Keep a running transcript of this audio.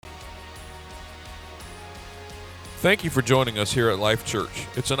Thank you for joining us here at Life Church.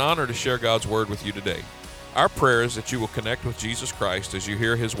 It's an honor to share God's Word with you today. Our prayer is that you will connect with Jesus Christ as you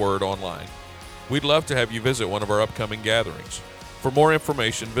hear His Word online. We'd love to have you visit one of our upcoming gatherings. For more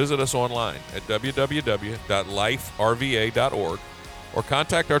information, visit us online at www.liferva.org or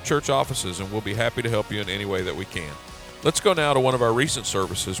contact our church offices and we'll be happy to help you in any way that we can. Let's go now to one of our recent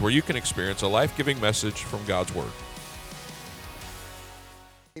services where you can experience a life-giving message from God's Word.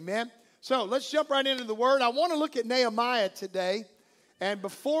 Amen. So let's jump right into the Word. I want to look at Nehemiah today. And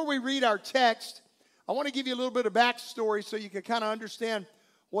before we read our text, I want to give you a little bit of backstory so you can kind of understand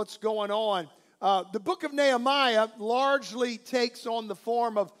what's going on. The book of Nehemiah largely takes on the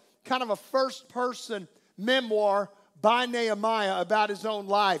form of kind of a first-person memoir by Nehemiah about his own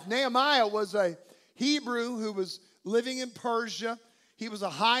life. Nehemiah was a Hebrew who was living in Persia. He was a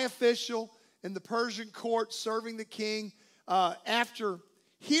high official in the Persian court serving the king. After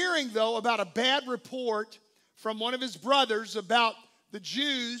hearing, though, about a bad report from one of his brothers about the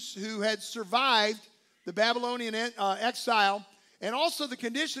Jews who had survived the Babylonian exile and also the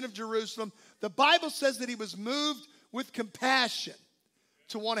condition of Jerusalem, the Bible says that he was moved with compassion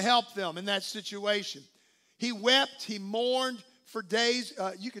to want to help them in that situation. He wept, he mourned for days.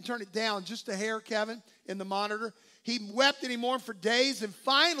 You can turn it down just a hair, Kevin, in the monitor. He wept and he mourned for days, and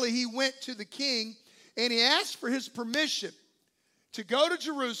finally he went to the king and he asked for his permission to go to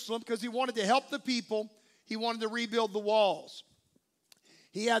Jerusalem because he wanted to help the people. He wanted to rebuild the walls.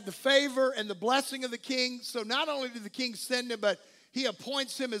 He had the favor and the blessing of the king. So not only did the king send him, but he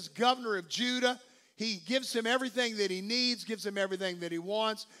appoints him as governor of Judah. He gives him everything that he needs, gives him everything that he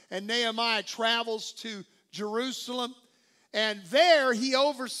wants. And Nehemiah travels to Jerusalem. And there he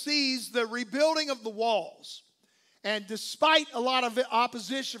oversees the rebuilding of the walls. And despite a lot of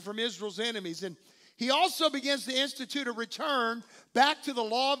opposition from Israel's enemies, and he also begins to institute a return back to the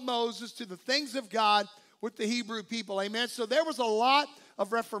law of Moses, to the things of God with the Hebrew people. Amen. So there was a lot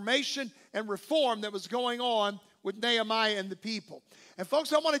of reformation and reform that was going on with Nehemiah and the people. And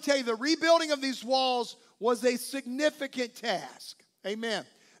folks, I want to tell you, the rebuilding of these walls was a significant task. Amen.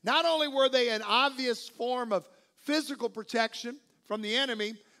 Not only were they an obvious form of physical protection from the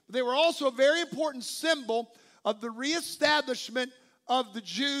enemy, but they were also a very important symbol of the reestablishment of the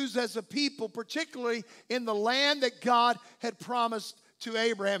Jews as a people, particularly in the land that God had promised to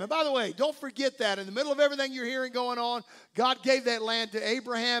Abraham. And by the way, don't forget that in the middle of everything you're hearing going on, God gave that land to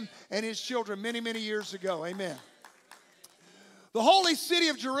Abraham and his children many, many years ago. Amen. The holy city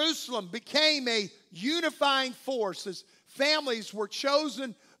of Jerusalem became a unifying force as families were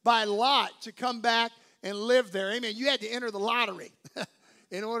chosen by lot to come back and live there. Amen. You had to enter the lottery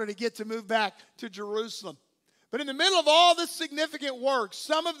in order to get to move back to Jerusalem. But in the middle of all this significant work,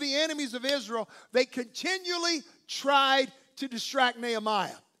 some of the enemies of Israel, they continually tried to distract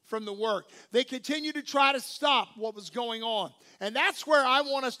Nehemiah from the work. They continued to try to stop what was going on. And that's where I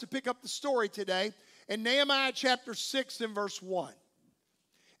want us to pick up the story today in Nehemiah chapter 6 and verse 1.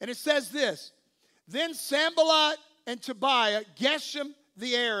 And it says this: Then Sanballat and Tobiah, Geshem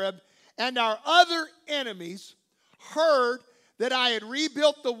the Arab, and our other enemies heard that I had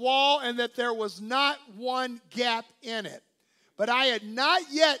rebuilt the wall and that there was not one gap in it. But I had not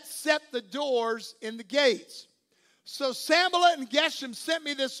yet set the doors in the gates. So Sanballat and Geshem sent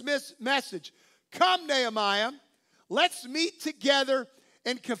me this message. Come, Nehemiah, let's meet together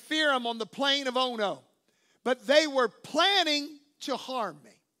in Kephirim on the plain of Ono. But they were planning to harm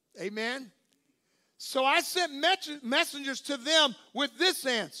me. Amen. So I sent messengers to them with this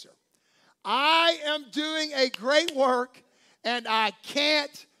answer. I am doing a great work and I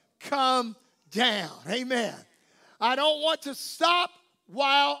can't come down. Amen. I don't want to stop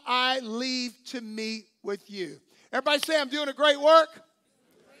while I leave to meet with you. Everybody say, I'm doing a great work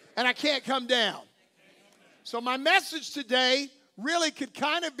and I can't come down. So my message today really could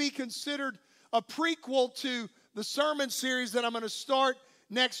kind of be considered a prequel to the sermon series that I'm going to start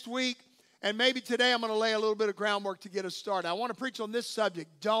next week. And maybe today I'm going to lay a little bit of groundwork to get us started. I want to preach on this subject.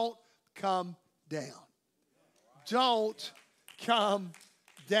 Don't come down. Don't come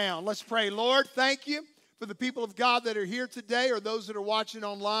down. Let's pray. Lord, thank you for the people of God that are here today or those that are watching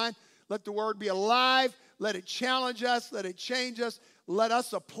online. Let the word be alive. Let it challenge us. Let it change us. Let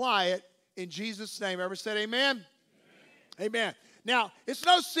us apply it in Jesus' name. Everybody said amen? Amen. Now, it's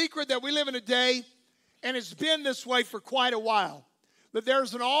no secret that we live in a day, and it's been this way for quite a while, that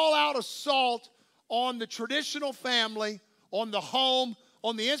there's an all-out assault on the traditional family, on the home,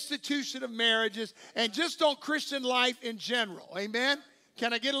 on the institution of marriages, and just on Christian life in general. Amen?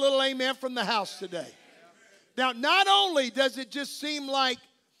 Can I get a little amen from the house today? Now, not only does it just seem like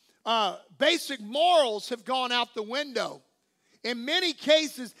basic morals have gone out the window In many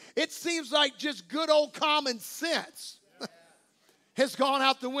cases, it seems like just good old common sense has gone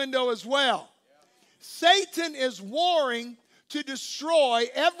out the window as well. Satan is warring to destroy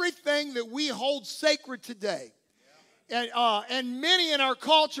everything that we hold sacred today. And many in our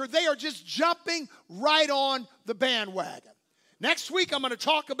culture, they are just jumping right on the bandwagon. Next week, I'm going to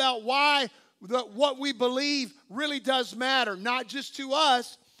talk about why what we believe really does matter, not just to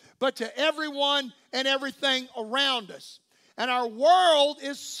us, but to everyone and everything around us. And our world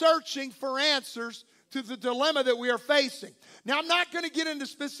is searching for answers to the dilemma that we are facing. Now, I'm not going to get into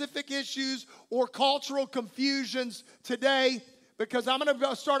specific issues or cultural confusions today because I'm going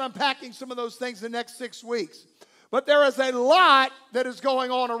to start unpacking some of those things the next 6 weeks. But there is a lot that is going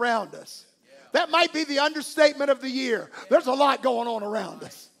on around us. That might be the understatement of the year. There's a lot going on around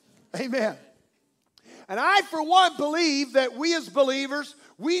us. Amen. And I, for one, believe that we as believers,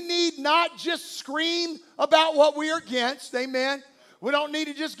 we need not just scream about what we are against. Amen. We don't need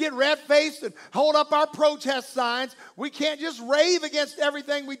to just get red-faced and hold up our protest signs. We can't just rave against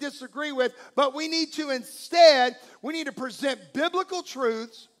everything we disagree with, but we need to instead, we need to present biblical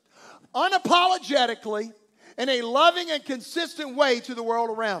truths unapologetically in a loving and consistent way to the world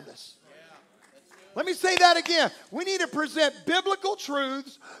around us. Let me say that again. We need to present biblical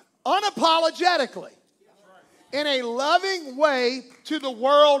truths unapologetically in a loving way to the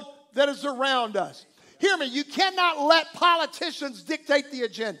world that is around us. Hear me, you cannot let politicians dictate the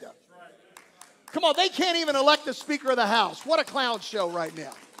agenda. Come on, they can't even elect the Speaker of the House. What a clown show right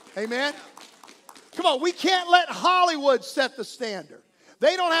now. Amen? Come on, we can't let Hollywood set the standard.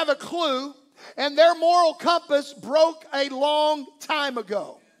 They don't have a clue, and their moral compass broke a long time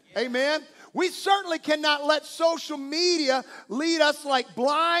ago. Amen? We certainly cannot let social media lead us like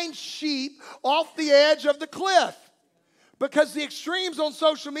blind sheep off the edge of the cliff. Because the extremes on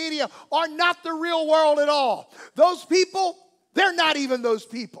social media are not the real world at all. Those people, they're not even those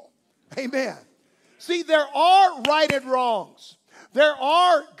people. Amen. See, there are right and wrongs. There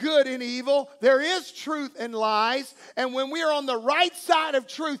are good and evil. There is truth and lies. And when we are on the right side of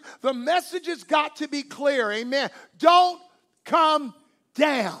truth, the message has got to be clear. Amen. Don't come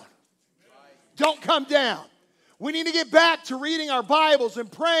down. Don't come down. We need to get back to reading our Bibles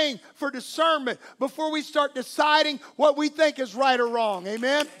and praying for discernment before we start deciding what we think is right or wrong.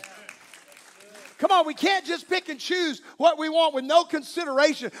 Amen? Come on, we can't just pick and choose what we want with no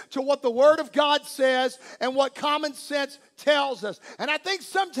consideration to what the Word of God says and what common sense tells us. And I think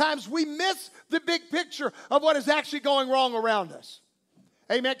sometimes we miss the big picture of what is actually going wrong around us.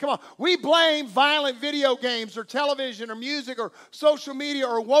 Amen. Come on. We blame violent video games or television or music or social media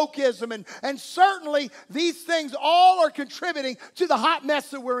or wokeism. And certainly these things all are contributing to the hot mess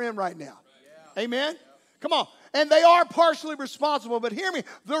that we're in right now. Yeah. Amen. Yeah. Come on. And they are partially responsible. But hear me.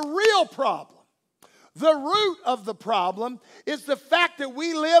 The real problem, the root of the problem is the fact that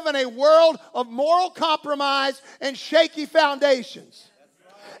we live in a world of moral compromise and shaky foundations.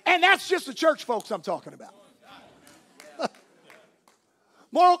 And that's just the church folks I'm talking about.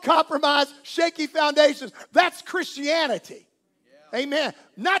 Moral compromise, shaky foundations. That's Christianity. Yeah. Amen.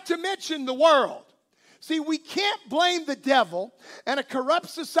 Not to mention the world. See, we can't blame the devil and a corrupt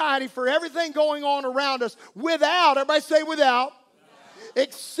society for everything going on around us without, everybody say without,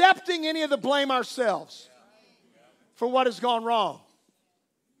 accepting any of the blame ourselves for what has gone wrong.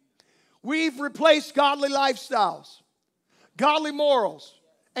 We've replaced godly lifestyles, godly morals,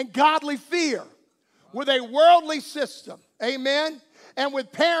 and godly fear with a worldly system. Amen. And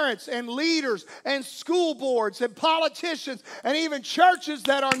with parents and leaders and school boards and politicians and even churches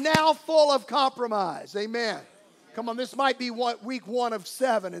that are now full of compromise. Amen. Come on, this might be week 1 of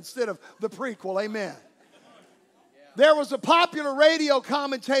 7 instead of the prequel. Amen. There was a popular radio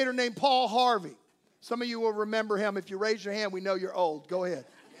commentator named Paul Harvey. Some of you will remember him. If you raise your hand, we know you're old. Go ahead.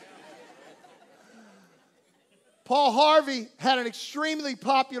 Paul Harvey had an extremely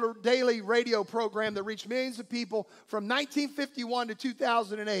popular daily radio program that reached millions of people from 1951 to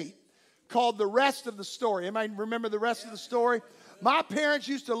 2008 called The Rest of the Story. Anybody remember The Rest of the Story? My parents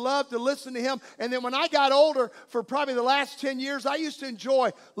used to love to listen to him. And then when I got older, for probably the last 10 years, I used to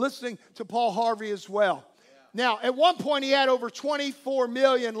enjoy listening to Paul Harvey as well. Now, at one point, he had over 24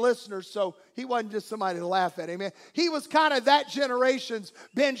 million listeners, so he wasn't just somebody to laugh at. Amen. He was kind of that generation's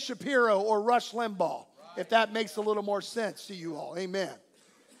Ben Shapiro or Rush Limbaugh. If that makes a little more sense to you all. Amen.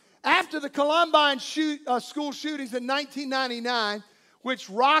 After the Columbine school shootings in 1999, which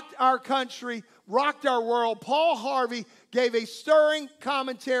rocked our country, rocked our world, Paul Harvey gave a stirring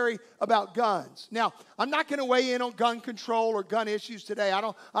commentary about guns. Now, I'm not going to weigh in on gun control or gun issues today. I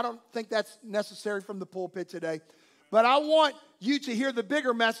don't think that's necessary from the pulpit today. But I want you to hear the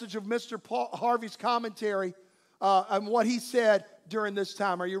bigger message of Mr. Paul Harvey's commentary and what he said during this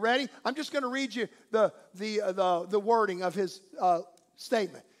time. Are you ready? I'm just going to read you the wording of his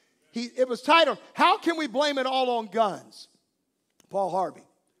statement. It was titled, "How Can We Blame It All on Guns?" Paul Harvey.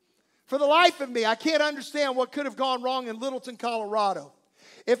 "For the life of me, I can't understand what could have gone wrong in Littleton, Colorado.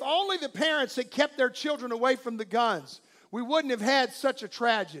 If only the parents had kept their children away from the guns, we wouldn't have had such a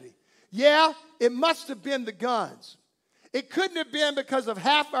tragedy. Yeah, it must have been the guns. It couldn't have been because of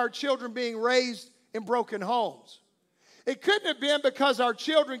half our children being raised in broken homes. It couldn't have been because our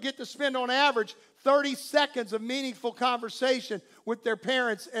children get to spend on average 30 seconds of meaningful conversation with their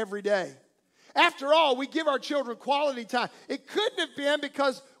parents every day. After all, we give our children quality time. It couldn't have been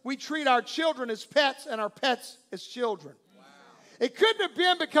because we treat our children as pets and our pets as children. It couldn't have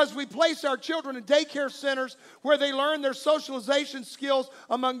been because we place our children in daycare centers where they learn their socialization skills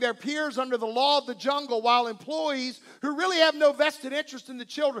among their peers under the law of the jungle, while employees who really have no vested interest in the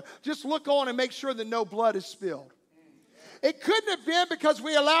children just look on and make sure that no blood is spilled. It couldn't have been because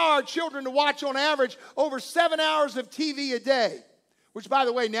we allow our children to watch on average over 7 hours of TV a day, which, by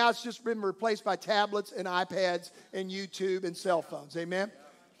the way, now it's just been replaced by tablets and iPads and YouTube and cell phones. Amen?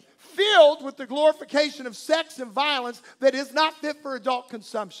 Filled with the glorification of sex and violence that is not fit for adult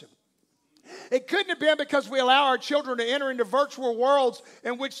consumption. It couldn't have been because we allow our children to enter into virtual worlds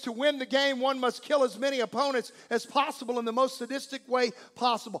in which to win the game, one must kill as many opponents as possible in the most sadistic way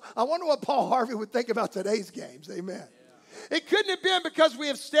possible. I wonder what Paul Harvey would think about today's games. Amen. It couldn't have been because we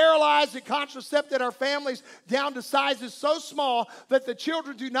have sterilized and contracepted our families down to sizes so small that the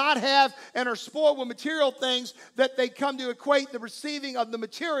children do not have and are spoiled with material things that they come to equate the receiving of the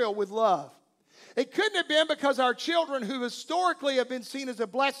material with love. It couldn't have been because our children, who historically have been seen as a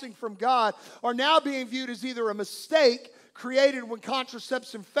blessing from God, are now being viewed as either a mistake created when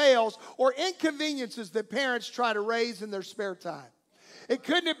contraception fails or inconveniences that parents try to raise in their spare time. It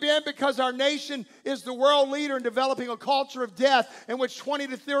couldn't have been because our nation is the world leader in developing a culture of death in which 20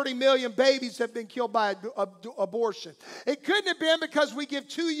 to 30 million babies have been killed by abortion. It couldn't have been because we give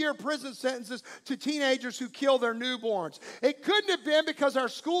 2-year prison sentences to teenagers who kill their newborns. It couldn't have been because our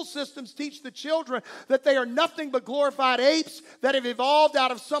school systems teach the children that they are nothing but glorified apes that have evolved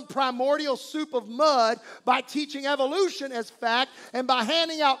out of some primordial soup of mud by teaching evolution as fact and by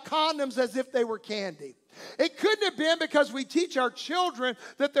handing out condoms as if they were candy. It couldn't have been because we teach our children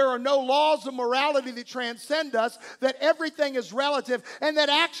that there are no laws of morality that transcend us, that everything is relative, and that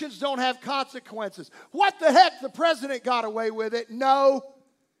actions don't have consequences. What the heck? The president got away with it. No,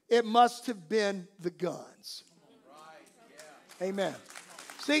 it must have been the guns. Amen.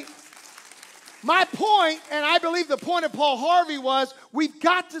 See, my point, and I believe the point of Paul Harvey was, we've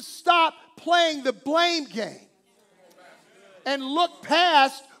got to stop playing the blame game and look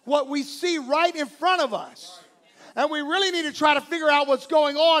past what we see right in front of us. And we really need to try to figure out what's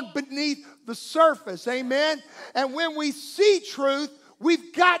going on beneath the surface. Amen? And when we see truth,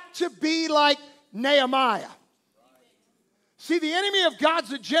 we've got to be like Nehemiah. See, the enemy of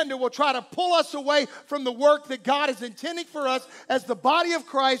God's agenda will try to pull us away from the work that God is intending for us as the body of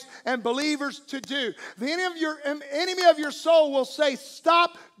Christ and believers to do. The enemy of your soul will say,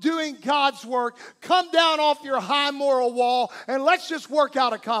 stop doing God's work, come down off your high moral wall, and let's just work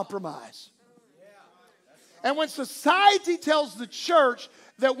out a compromise. And when society tells the church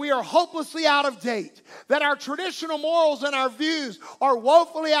that we are hopelessly out of date, that our traditional morals and our views are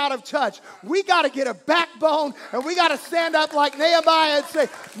woefully out of touch, we got to get a backbone and we got to stand up like Nehemiah and say,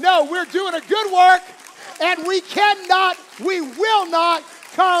 no, we're doing a good work and we will not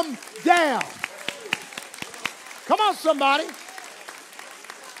come down. Come on, somebody.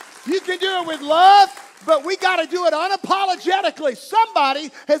 You can do it with love, but we got to do it unapologetically. Somebody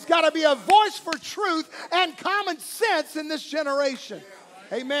has got to be a voice for truth and common sense in this generation.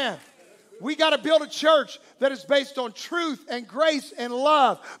 Amen. We got to build a church that is based on truth and grace and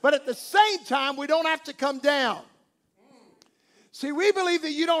love. But at the same time, we don't have to come down. See, we believe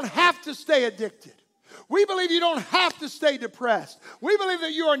that you don't have to stay addicted. We believe you don't have to stay depressed. We believe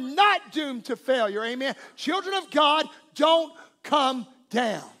that you are not doomed to failure. Amen. Children of God, don't come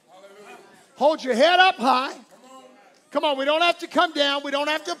down. Hold your head up high. Come on, we don't have to come down. We don't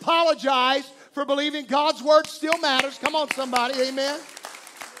have to apologize for believing God's word still matters. Come on, somebody. Amen.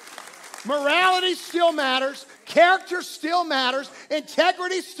 Morality still matters. Character still matters.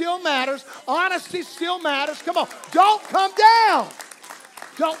 Integrity still matters. Honesty still matters. Come on. Don't come down.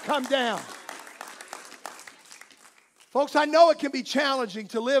 Don't come down. Folks, I know it can be challenging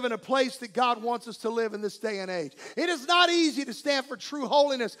to live in a place that God wants us to live in this day and age. It is not easy to stand for true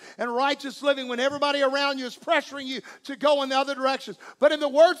holiness and righteous living when everybody around you is pressuring you to go in the other directions. But in the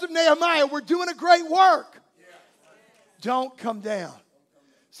words of Nehemiah, we're doing a great work. Don't come down.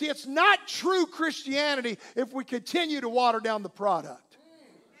 See, it's not true Christianity if we continue to water down the product.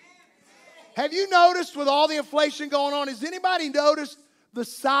 Have you noticed with all the inflation going on, has anybody noticed the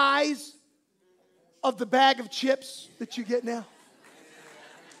size of the bag of chips that you get now?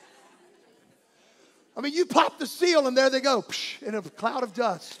 I mean, you pop the seal and there they go, psh, in a cloud of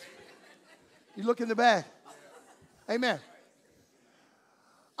dust. You look in the bag. Amen.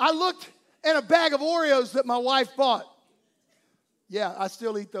 I looked at a bag of Oreos that my wife bought. Yeah, I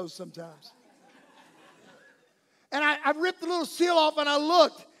still eat those sometimes. And I ripped the little seal off and I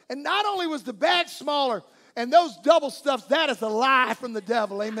looked. And not only was the bag smaller, and those double stuffs, that is a lie from the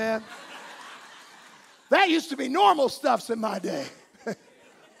devil, amen? That used to be normal stuffs in my day.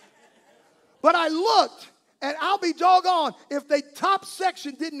 But I looked, and I'll be doggone if the top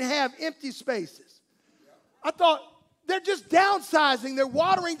section didn't have empty spaces. I thought, they're just downsizing. They're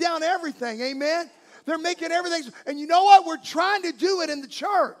watering down everything, amen? They're making everything. And you know what? We're trying to do it in the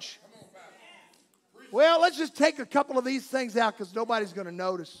church. Well, let's just take a couple of these things out because nobody's going to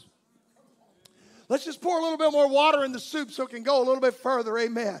notice. Let's just pour a little bit more water in the soup so it can go a little bit further,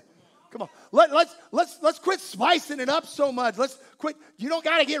 amen? Come on. Let's quit spicing it up so much. Let's quit. You don't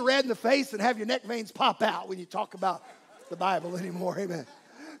got to get red in the face and have your neck veins pop out when you talk about the Bible anymore. Amen.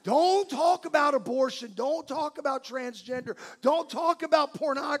 Don't talk about abortion. Don't talk about transgender. Don't talk about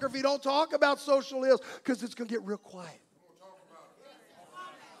pornography. Don't talk about social ills because it's going to get real quiet.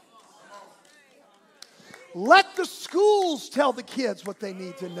 Let the schools tell the kids what they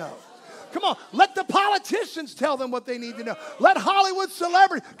need to know. Come on, let the politicians tell them what they need to know. Let Hollywood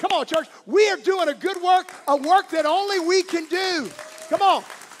celebrities. Come on, church. We are doing a good work, a work that only we can do. Come on.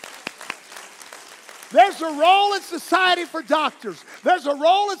 There's a role in society for doctors. There's a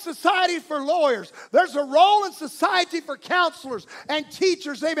role in society for lawyers. There's a role in society for counselors and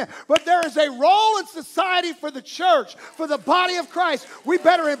teachers, amen. But there is a role in society for the church, for the body of Christ. We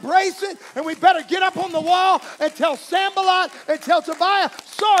better embrace it, and we better get up on the wall and tell Sambalot and tell Tobiah,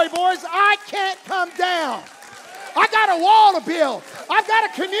 sorry, boys, I can't come down. I got a wall to build. I've got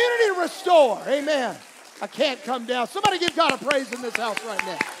a community to restore, amen. I can't come down. Somebody give God a praise in this house right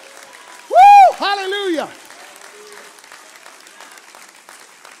now. Woo! Hallelujah.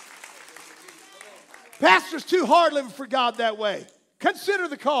 Pastor's too hard living for God that way. Consider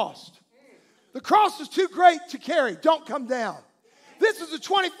the cost. The cross is too great to carry. Don't come down. This is the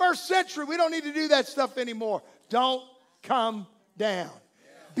 21st century. We don't need to do that stuff anymore. Don't come down.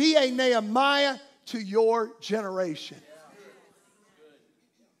 Be a Nehemiah to your generation.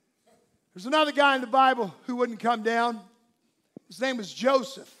 There's another guy in the Bible who wouldn't come down. His name was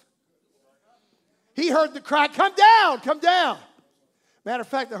Joseph. He heard the cry, come down, come down. Matter of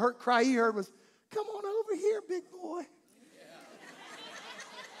fact, the cry he heard was, come on over here, big boy.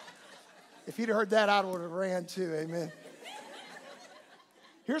 If he'd heard that, I would have ran too, amen.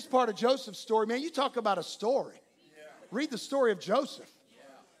 Here's part of Joseph's story. Man, you talk about a story. Read the story of Joseph.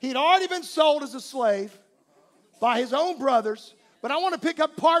 He'd already been sold as a slave by his own brothers, but I want to pick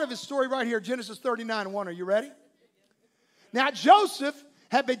up part of his story right here, Genesis 39:1. Are you ready? Now, Joseph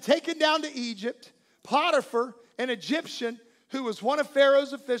had been taken down to Egypt. Potiphar, an Egyptian who was one of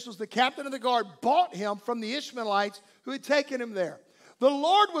Pharaoh's officials, the captain of the guard, bought him from the Ishmaelites who had taken him there. The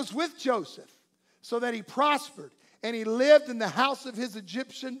Lord was with Joseph so that he prospered, and he lived in the house of his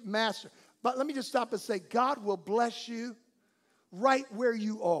Egyptian master. But let me just stop and say, God will bless you right where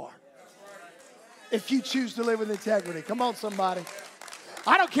you are if you choose to live with integrity. Come on, somebody.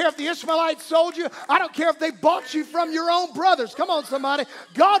 I don't care if the Ishmaelites sold you. I don't care if they bought you from your own brothers. Come on, somebody.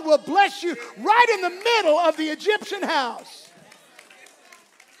 God will bless you right in the middle of the Egyptian house.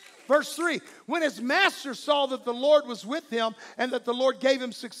 Verse 3, when his master saw that the Lord was with him and that the Lord gave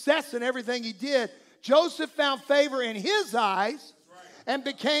him success in everything he did, Joseph found favor in his eyes and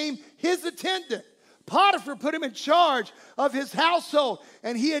became his attendant. Potiphar put him in charge of his household,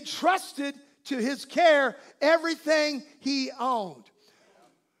 and he had trusted to his care everything he owned.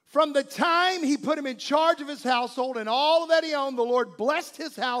 From the time he put him in charge of his household and all that he owned, the Lord blessed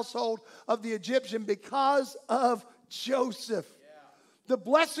his household of the Egyptian because of Joseph. The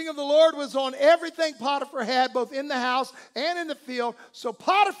blessing of the Lord was on everything Potiphar had, both in the house and in the field. So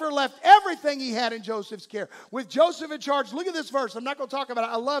Potiphar left everything he had in Joseph's care. With Joseph in charge, look at this verse. I'm not going to talk about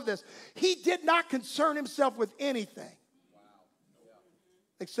it. I love this. He did not concern himself with anything.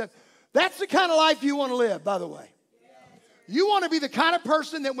 Except, that's the kind of life you want to live, by the way. You want to be the kind of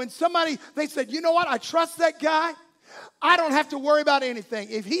person that when somebody, they said, you know what, I trust that guy. I don't have to worry about anything.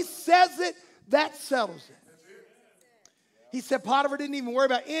 If he says it, that settles it. He said Potiphar didn't even worry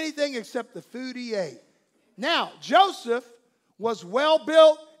about anything except the food he ate. Now, Joseph was well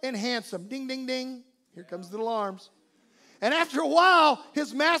built and handsome. Ding, ding, ding. Here comes the alarms. And after a while,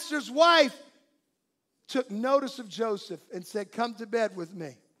 his master's wife took notice of Joseph and said, come to bed with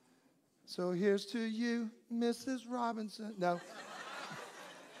me. So here's to you, Mrs. Robinson. No.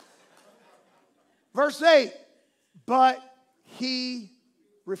 Verse 8, but he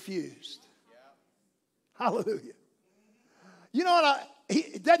refused. Hallelujah. You know what?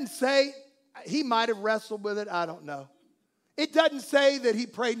 It doesn't say he might have wrestled with it. I don't know. It doesn't say that he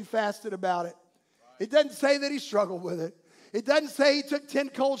prayed and fasted about it. It doesn't say that he struggled with it. It doesn't say he took 10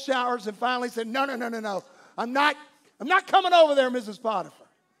 cold showers and finally said, no. I'm not coming over there, Mrs. Potiphar.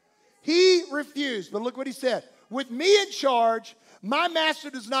 He refused. But look what he said. With me in charge, my master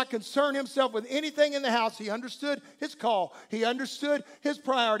does not concern himself with anything in the house. He understood his call. He understood his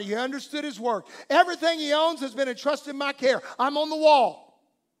priority. He understood his work. Everything he owns has been entrusted in my care. I'm on the wall.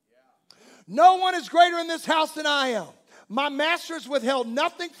 No one is greater in this house than I am. My master has withheld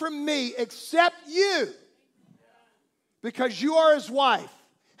nothing from me except you, because you are his wife.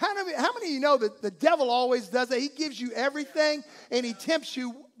 How many of you know that the devil always does that? He gives you everything and he tempts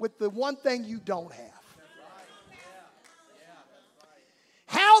you with the one thing you don't have.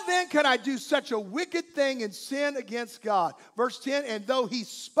 How then could I do such a wicked thing and sin against God? Verse 10, and though he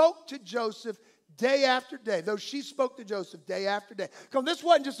spoke to Joseph day after day, though she spoke to Joseph day after day. Because this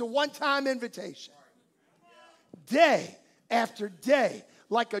wasn't just a one-time invitation. Day after day,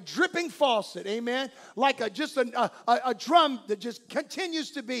 like a dripping faucet, amen? Like a drum that just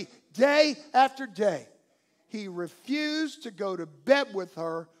continues to be day after day. He refused to go to bed with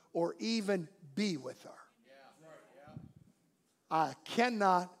her or even be with her. I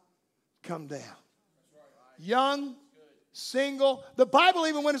cannot come down. Young, single. The Bible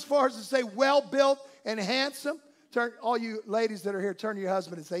even went as far as to say well-built and handsome. Turn, all you ladies that are here, turn to your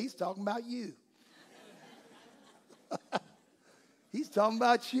husband and say, he's talking about you. He's talking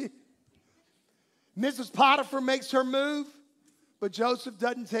about you. Mrs. Potiphar makes her move, but Joseph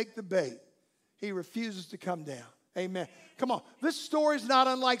doesn't take the bait. He refuses to come down. Amen. Come on. This story is not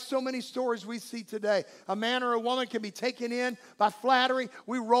unlike so many stories we see today. A man or a woman can be taken in by flattery.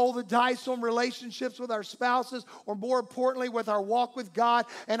 We roll the dice on relationships with our spouses, or more importantly, with our walk with God.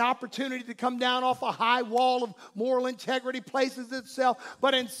 An opportunity to come down off a high wall of moral integrity places itself.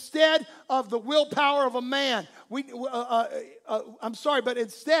 But instead of the willpower of a man, but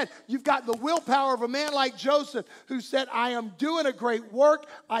instead you've got the willpower of a man like Joseph, who said, I am doing a great work.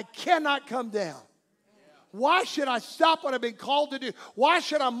 I cannot come down. Why should I stop what I've been called to do? Why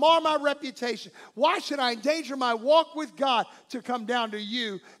should I mar my reputation? Why should I endanger my walk with God to come down to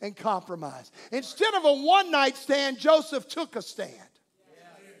you and compromise? Instead of a one-night stand, Joseph took a stand.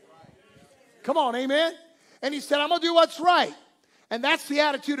 Come on, amen? And he said, I'm going to do what's right. And that's the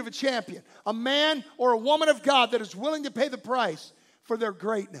attitude of a champion. A man or a woman of God that is willing to pay the price for their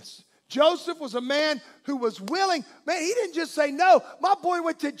greatness. Joseph was a man who was willing. Man, he didn't just say no. My boy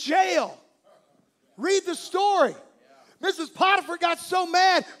went to jail. Read the story. Mrs. Potiphar got so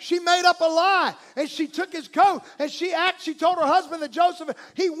mad, she made up a lie. And she took his coat, and she told her husband that Joseph,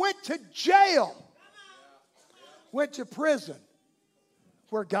 he went to jail. Went to prison,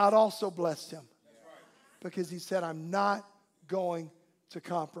 where God also blessed him. Because he said, I'm not going to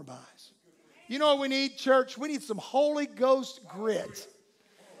compromise. You know what we need, church? We need some Holy Ghost grit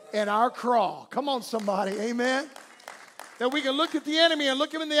in our crawl. Come on, somebody. Amen. That we can look at the enemy and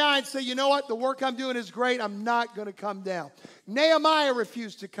look him in the eye and say, you know what? The work I'm doing is great. I'm not going to come down. Nehemiah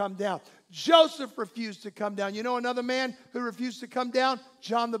refused to come down. Joseph refused to come down. You know another man who refused to come down?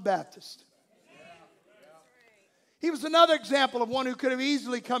 John the Baptist. He was another example of one who could have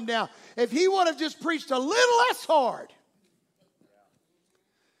easily come down. If he would have just preached a little less hard,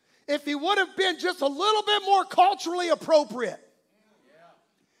 if he would have been just a little bit more culturally appropriate,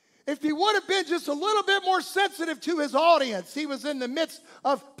 if he would have been just a little bit more sensitive to his audience, he was in the midst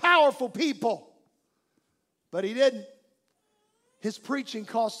of powerful people. But he didn't. His preaching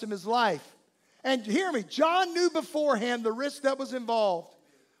cost him his life. And hear me, John knew beforehand the risk that was involved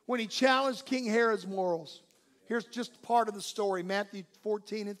when he challenged King Herod's morals. Here's just part of the story, Matthew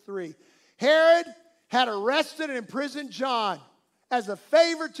 14:3. Herod had arrested and imprisoned John as a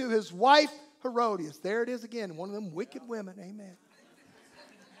favor to his wife Herodias. There it is again, one of them wicked women, amen.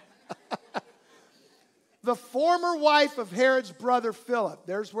 The former wife of Herod's brother Philip.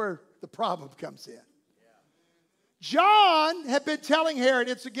 There's where the problem comes in. John had been telling Herod,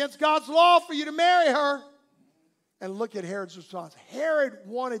 it's against God's law for you to marry her. And look at Herod's response. Herod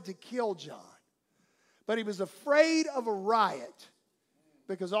wanted to kill John, but he was afraid of a riot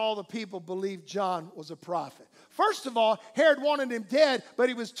because all the people believed John was a prophet. First of all, Herod wanted him dead, but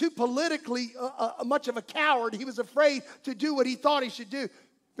he was too politically much of a coward. He was afraid to do what he thought he should do,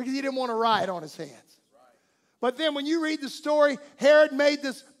 because he didn't want a riot on his hands. But then when you read the story, Herod made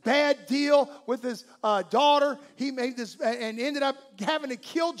this bad deal with his daughter. He made this and ended up having to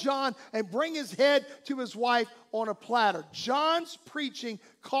kill John and bring his head to his wife on a platter. John's preaching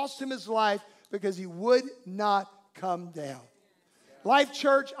cost him his life because he would not come down. Life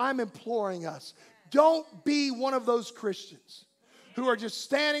Church, I'm imploring us, don't be one of those Christians who are just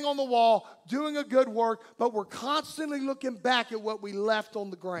standing on the wall doing a good work, but we're constantly looking back at what we left on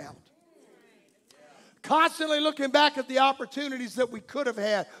the ground. Constantly looking back at the opportunities that we could have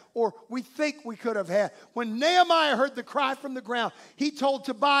had or we think we could have had. When Nehemiah heard the cry from the ground, he told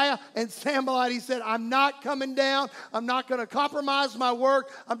Tobiah and Sanballat, he said, I'm not coming down. I'm not going to compromise my work.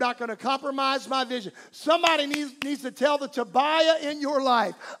 I'm not going to compromise my vision. Somebody needs to tell the Tobiah in your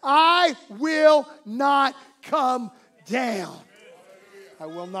life, I will not come down. I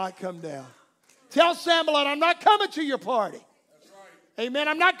will not come down. Tell Sanballat, I'm not coming to your party. Amen.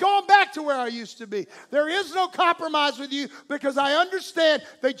 I'm not going back to where I used to be. There is no compromise with you because I understand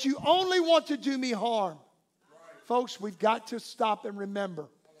that you only want to do me harm. Right. Folks, we've got to stop and remember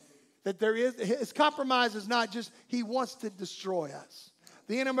that his compromise is not just he wants to destroy us.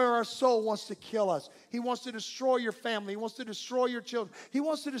 The enemy of our soul wants to kill us. He wants to destroy your family. He wants to destroy your children. He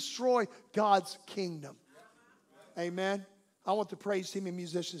wants to destroy God's kingdom. Amen. I want the praise team and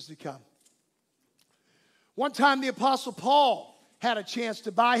musicians to come. One time the Apostle Paul had a chance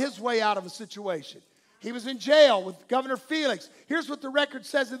to buy his way out of a situation. He was in jail with Governor Felix. Here's what the record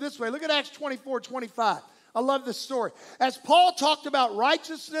says it this way. Look at Acts 24:25. I love this story. As Paul talked about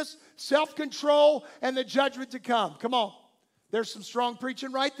righteousness, self-control, and the judgment to come. Come on. There's some strong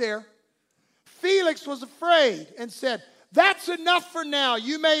preaching right there. Felix was afraid and said, that's enough for now.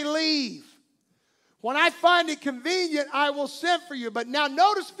 You may leave. When I find it convenient, I will send for you. But now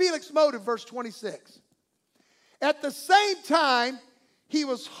notice Felix's motive, verse 26. At the same time, he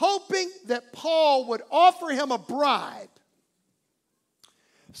was hoping that Paul would offer him a bribe.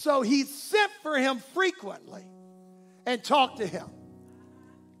 So he sent for him frequently and talked to him.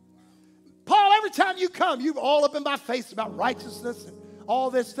 Paul, every time you come, you're all up in my face about righteousness and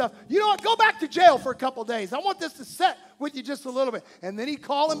all this stuff. You know what? Go back to jail for a couple days. I want this to set with you just a little bit. And then he'd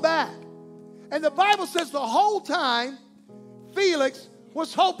call him back. And the Bible says the whole time, Felix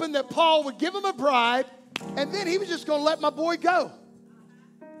was hoping that Paul would give him a bribe, and then he was just going to let my boy go.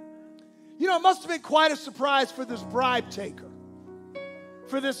 You know, it must have been quite a surprise for this bribe taker,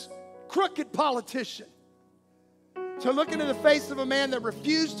 for this crooked politician, to look into the face of a man that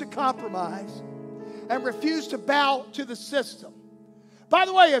refused to compromise and refused to bow to the system. By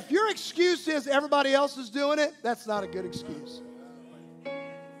the way, if your excuse is everybody else is doing it, that's not a good excuse.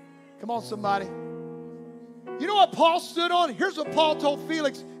 Come on, somebody. You know what Paul stood on? Here's what Paul told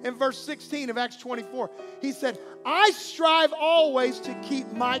Felix in verse 16 of Acts 24. He said, I strive always to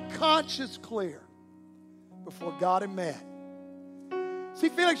keep my conscience clear before God and man. See,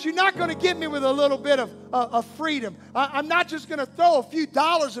 Felix, you're not going to get me with a little bit of freedom. I'm not just going to throw a few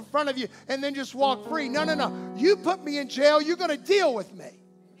dollars in front of you and then just walk free. No. You put me in jail, you're going to deal with me.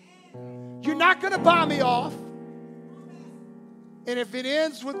 You're not going to buy me off. And if it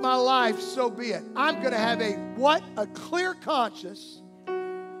ends with my life, so be it. I'm going to have a clear conscience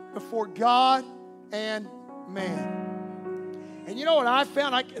before God and man. And you know what I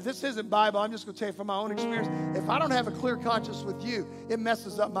found? This isn't Bible. I'm just going to tell you from my own experience. If I don't have a clear conscience with you, it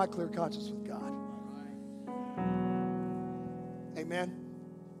messes up my clear conscience with God. Amen.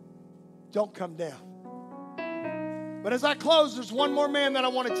 Don't come down. But as I close, there's one more man that I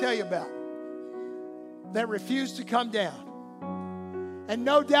want to tell you about that refused to come down. And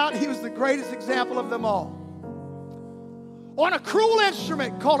no doubt he was the greatest example of them all. On a cruel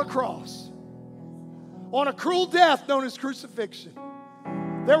instrument called a cross, on a cruel death known as crucifixion,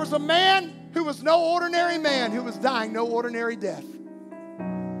 there was a man who was no ordinary man who was dying no ordinary death.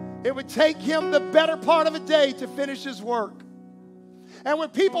 It would take him the better part of a day to finish his work. And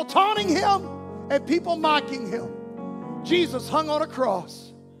with people taunting him and people mocking him, Jesus hung on a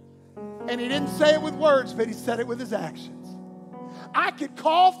cross. And he didn't say it with words, but he said it with his actions. I could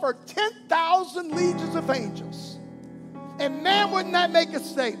call for 10,000 legions of angels. And man, wouldn't that make a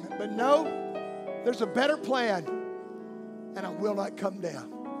statement? But no, there's a better plan. And I will not come down.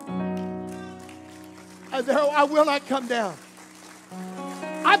 I will not come down.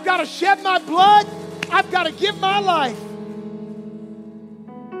 I've got to shed my blood. I've got to give my life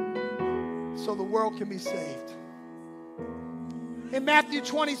so the world can be saved. In Matthew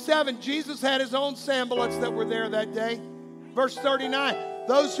 27, Jesus had his own Sanballats that were there that day. Verse 39,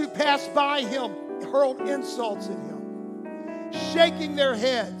 those who passed by him hurled insults at him, shaking their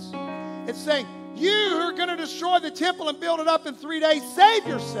heads and saying, you who are going to destroy the temple and build it up in 3 days, save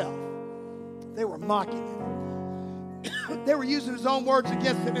yourself. They were mocking him. they were using his own words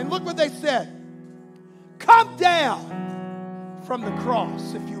against him. And look what they said. Come down from the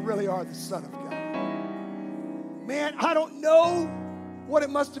cross if you really are the Son of God. Man, I don't know what it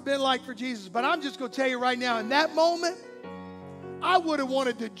must have been like for Jesus, but I'm just going to tell you right now, in that moment, I would have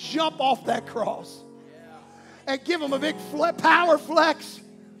wanted to jump off that cross and give him a big power flex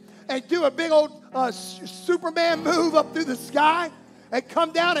and do a big old Superman move up through the sky and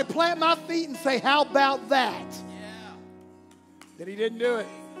come down and plant my feet and say, how about that? That he didn't do it.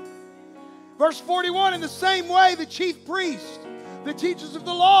 Verse 41, in the same way, the chief priest, the teachers of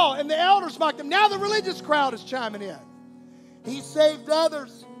the law, and the elders mocked him. Now the religious crowd is chiming in. He saved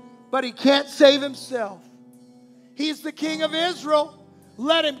others, but he can't save himself. He's the King of Israel.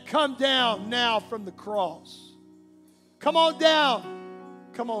 Let him come down now from the cross. Come on down.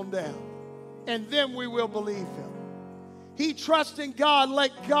 Come on down. And then we will believe him. He trusts in God.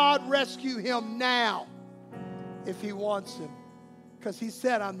 Let God rescue him now if he wants him. Because he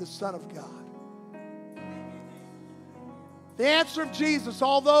said, I'm the Son of God. The answer of Jesus,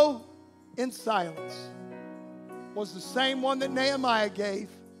 although in silence, was the same one that Nehemiah gave,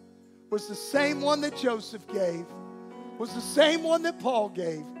 was the same one that Joseph gave, was the same one that Paul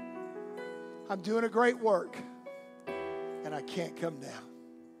gave. I'm doing a great work, and I can't come down.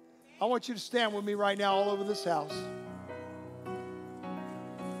 I want you to stand with me right now all over this house.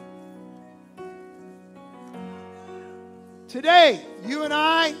 Today, you and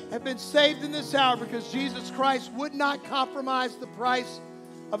I have been saved in this hour because Jesus Christ would not compromise the price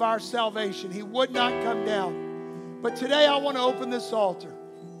of our salvation. He would not come down. But today I want to open this altar.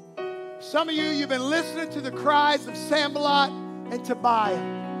 Some of you, you've been listening to the cries of Sanballat and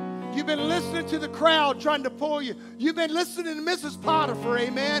Tobiah. You've been listening to the crowd trying to pull you. You've been listening to Mrs. Potiphar,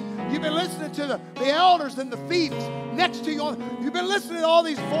 amen. You've been listening to the elders and the thieves next to you. You've been listening to all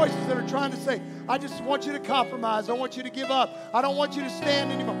these voices that are trying to say, I just want you to compromise. I want you to give up. I don't want you to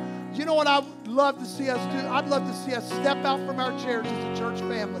stand anymore. You know what I'd love to see us do? I'd love to see us step out from our chairs as a church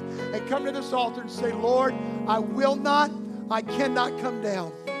family and come to this altar and say, Lord, I cannot come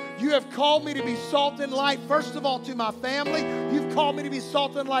down. You have called me to be salt and light, first of all, to my family. You've called me to be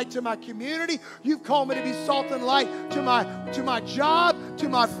salt and light to my community. You've called me to be salt and light to my job, to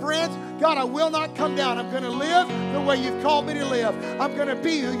my friends. God, I will not come down. I'm going to live the way you've called me to live. I'm going to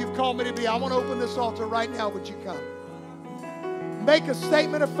be who you've called me to be. I want to open this altar right now. Would you come? Make a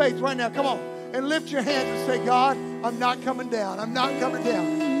statement of faith right now. Come on. And lift your hands and say, God, I'm not coming down. I'm not coming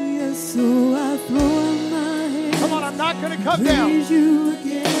down. So I throw up my hands. Come on, I'm not going to come down.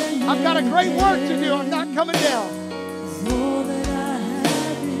 I've got a great work to do. I'm not coming down.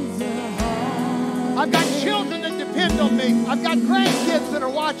 I've got children that depend on me. I've got grandkids that are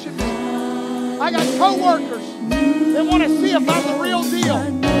watching me. I got co-workers that want to see if I'm the real deal.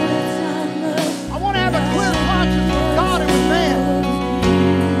 I want to have a clear conscience with God and with man.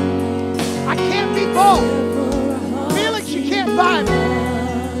 I can't be both. Felix, you can't buy me.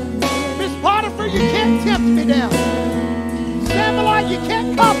 Miss Potiphar, you can't tempt me down. Sanballat, you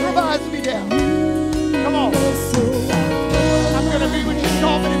can't compromise me down. Come on. I'm going to be what you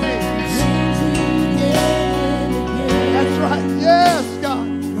called me to be. That's right. Yes, God.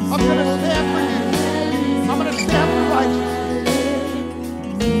 I'm going to stand for you. I'm going to stand for righteousness.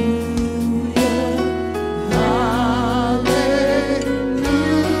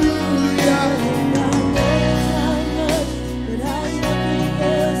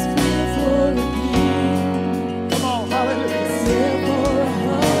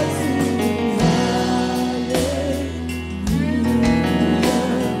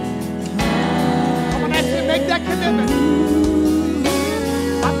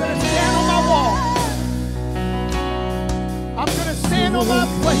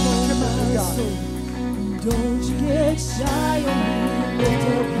 Don't you get shy of me, lift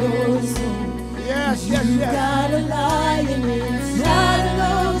up your soul. Yes. You got a lion inside of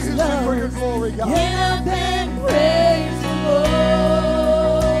those lungs. For your glory, God. Get up and praise the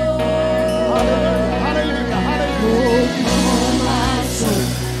Lord. Hallelujah, hallelujah. Oh, my soul.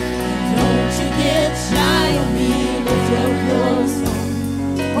 Don't you get shy of me, lift up your soul.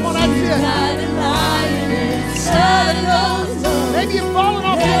 Come on, that's You it. got a lion inside of those lungs. Maybe you've fallen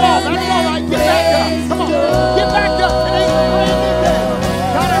off the wall. That's all right. Get back up. Come on. Get back up. Today's a brand new day.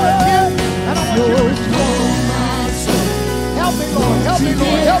 God, I repent, and I want you to restore me. Help me, Lord. Help me,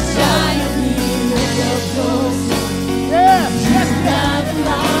 Lord. Help me, Lord. Yes.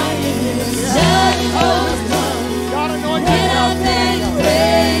 God, anoint me now.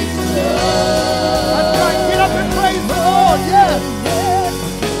 That's right. Get up and praise the Lord. Yes.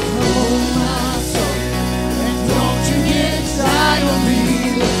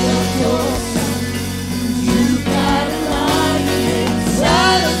 You got a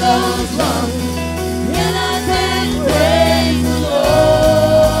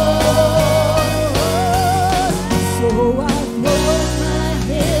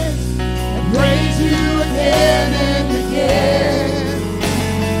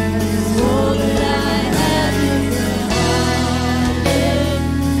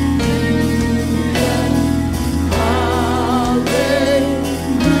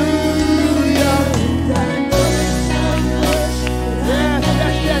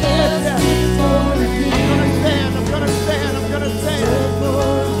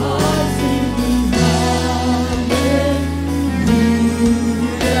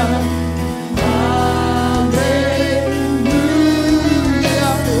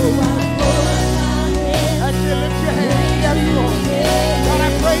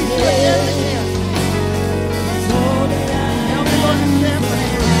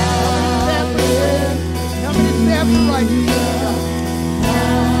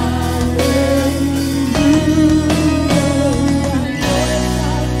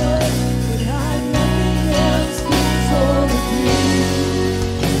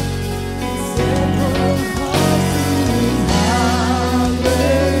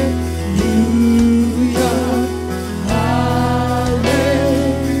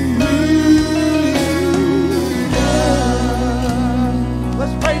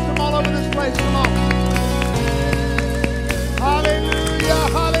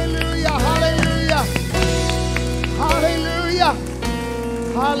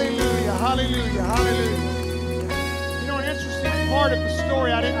Hallelujah, hallelujah, hallelujah. You know, an interesting part of the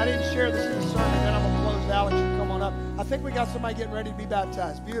story, I didn't share this in the sermon, then I'm going to close. Alex, you come on up. I think we got somebody getting ready to be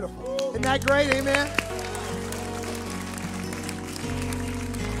baptized. Beautiful. Isn't that great? Amen?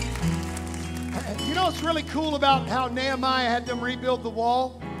 You know what's really cool about how Nehemiah had them rebuild the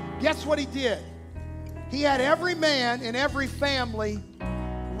wall? Guess what he did? He had every man in every family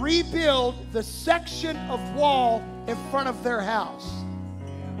rebuild the section of wall in front of their house.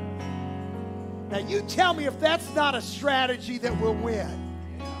 Now you tell me if that's not a strategy that will win.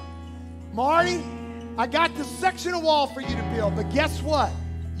 Marty, I got this section of wall for you to build, but guess what?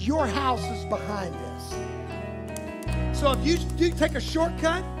 Your house is behind this. So if you do take a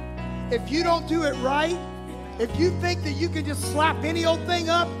shortcut, if you don't do it right, if you think that you can just slap any old thing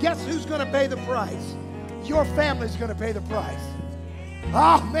up, guess who's going to pay the price? Your family's going to pay the price.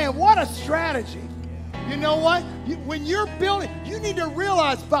 Oh, man, what a strategy. You know what? When you're building, you need to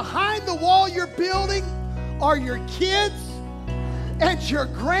realize behind the wall you're building are your kids and your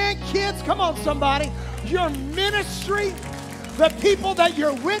grandkids. Come on, somebody. Your ministry, the people that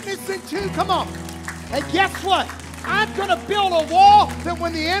you're witnessing to. Come on. And guess what? I'm going to build a wall that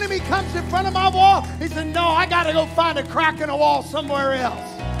when the enemy comes in front of my wall, he said, no, I got to go find a crack in a wall somewhere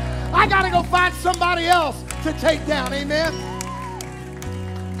else. I got to go find somebody else to take down. Amen?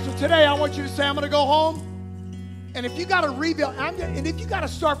 So today I want you to say, I'm going to go home. And if you got to rebuild, and if you got to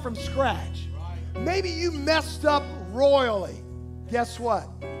start from scratch, maybe you messed up royally. Guess what?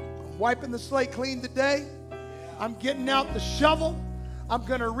 I'm wiping the slate clean today. I'm getting out the shovel. I'm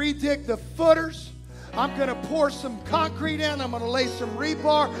going to redig the footers. I'm going to pour some concrete in. I'm going to lay some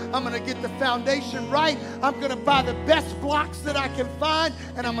rebar. I'm going to get the foundation right. I'm going to buy the best blocks that I can find,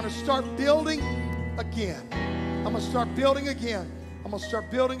 and I'm going to start building again. I'm going to start building again. I'm going to start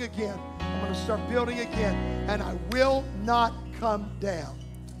building again. I'm going to start building again, and I will not come down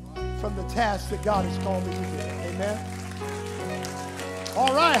from the task that God has called me to do. Amen?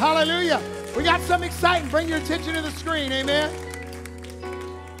 All right, hallelujah. We got something exciting. Bring your attention to the screen. Amen?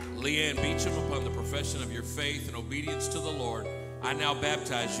 Leanne Beecham, upon the profession of your faith and obedience to the Lord, I now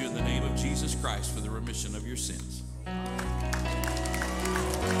baptize you in the name of Jesus Christ for the remission of your sins.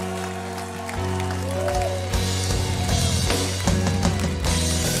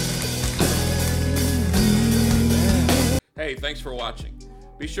 Hey, thanks for watching.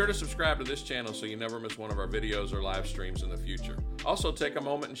 Be sure to subscribe to this channel so you never miss one of our videos or live streams in the future. Also, take a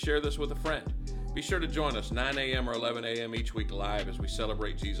moment and share this with a friend. Be sure to join us 9 a.m. or 11 a.m. each week live as we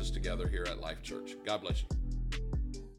celebrate Jesus together here at Life Church. God bless you.